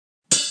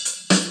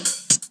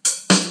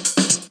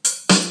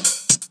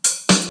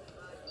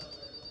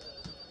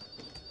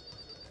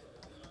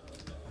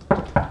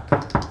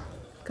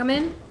Come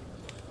in.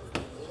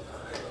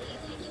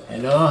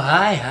 Hello,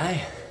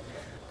 hi.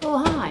 Oh,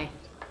 hi.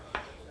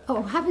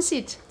 Oh, have a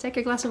seat. Take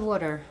a glass of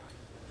water.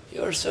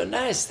 You're so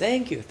nice,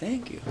 thank you.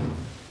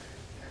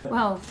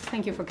 Well,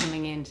 thank you for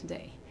coming in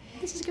today.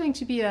 This is going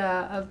to be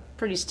a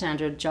pretty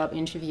standard job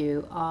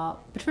interview.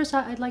 But first,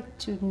 I'd like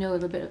to know a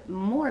little bit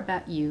more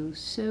about you.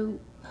 So,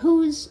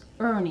 who's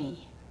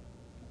Ernie?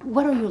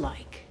 What are you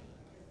like?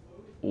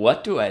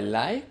 What do I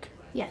like?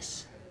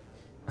 Yes.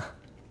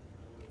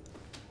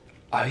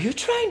 Are you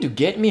trying to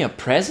get me a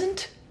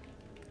present?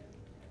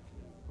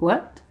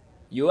 What?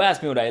 You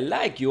asked me what I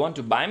like, you want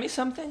to buy me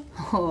something?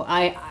 Oh,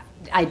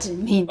 I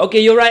didn't mean... Okay,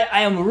 you're right,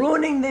 I am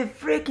ruining the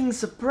freaking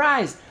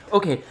surprise.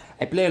 Okay,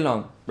 I play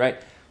along,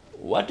 right?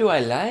 What do I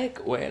like?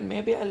 Well,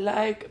 maybe I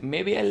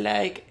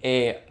like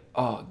a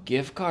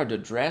gift card to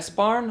Dress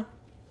Barn.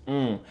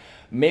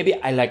 Maybe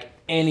I like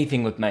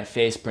anything with my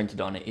face printed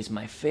on it is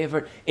my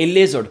favorite. A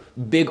lizard,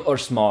 big or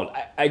small,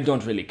 I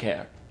don't really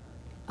care.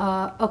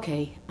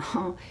 Okay.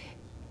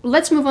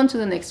 Let's move on to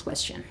the next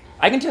question.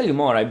 I can tell you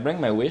more, I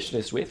bring my wish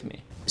list with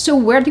me. So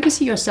where do you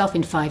see yourself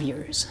in 5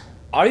 years?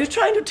 Are you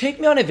trying to take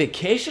me on a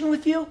vacation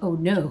with you? Oh,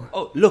 no.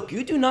 Oh, look,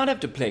 you do not have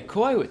to play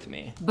coy with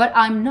me. But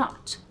I'm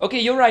not.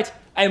 Okay, you're right.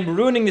 I'm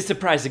ruining the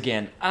surprise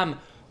again.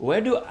 Where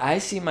do I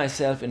see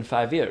myself in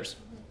 5 years?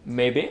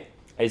 Maybe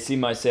I see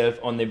myself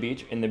on the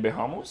beach in the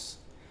Bahamas.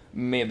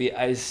 Maybe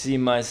I see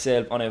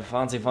myself on a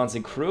fancy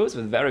cruise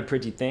with very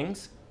pretty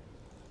things.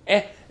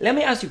 Let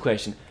me ask you a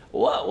question.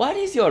 What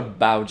is your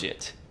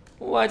budget?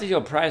 What is your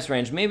price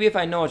range? Maybe if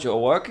I know what you're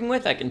working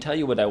with, I can tell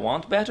you what I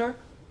want better.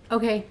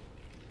 Okay.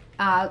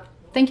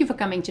 Thank you for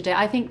coming today.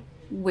 I think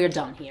we're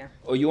done here.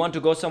 Or you want to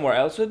go somewhere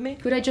else with me?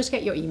 Could I just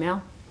get your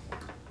email?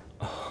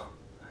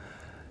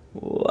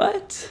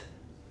 What?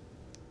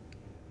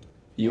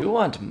 You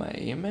want my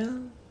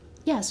email?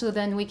 Yeah, so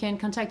then we can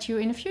contact you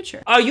in the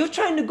future. Are you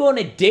trying to go on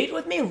a date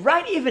with me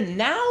right even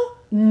now?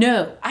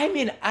 No. I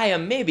mean, I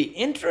am maybe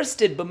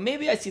interested, but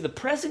maybe I see the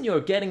present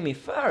you're getting me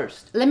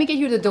first. Let me get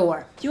you the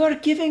door. You are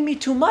giving me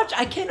too much.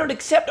 I cannot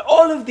accept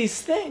all of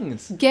these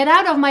things. Get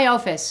out of my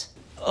office.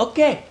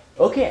 Okay,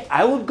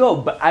 I will go,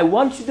 but I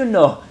want you to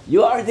know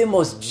you are the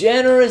most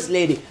generous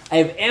lady I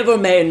have ever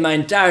met in my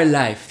entire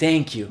life.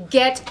 Thank you.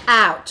 Get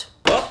out.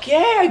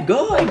 Okay, I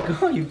go.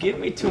 You give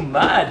me too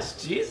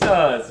much.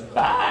 Jesus,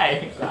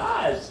 bye.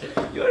 Gosh,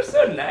 you're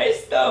so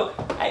nice though.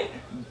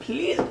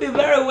 Please be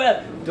very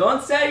well.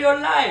 Don't sell your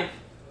life.